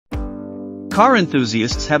Car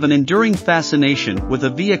enthusiasts have an enduring fascination with a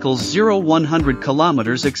vehicle's 0-100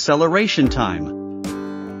 km acceleration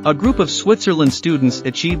time. A group of Switzerland students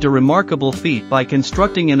achieved a remarkable feat by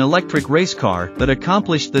constructing an electric race car that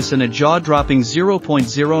accomplished this in a jaw-dropping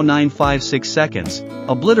 0.0956 seconds,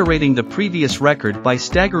 obliterating the previous record by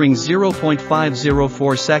staggering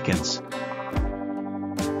 0.504 seconds.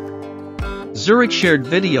 Zurich shared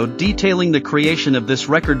video detailing the creation of this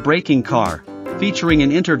record-breaking car, featuring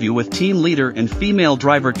an interview with team leader and female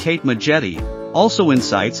driver Kate Magettii, also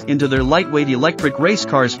insights into their lightweight electric race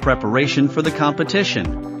car's preparation for the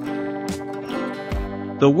competition.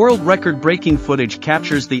 The world record-breaking footage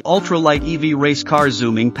captures the ultralight EV race car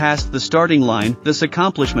zooming past the starting line. This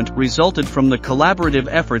accomplishment resulted from the collaborative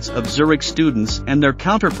efforts of Zurich students and their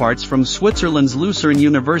counterparts from Switzerland's Lucerne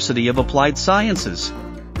University of Applied Sciences.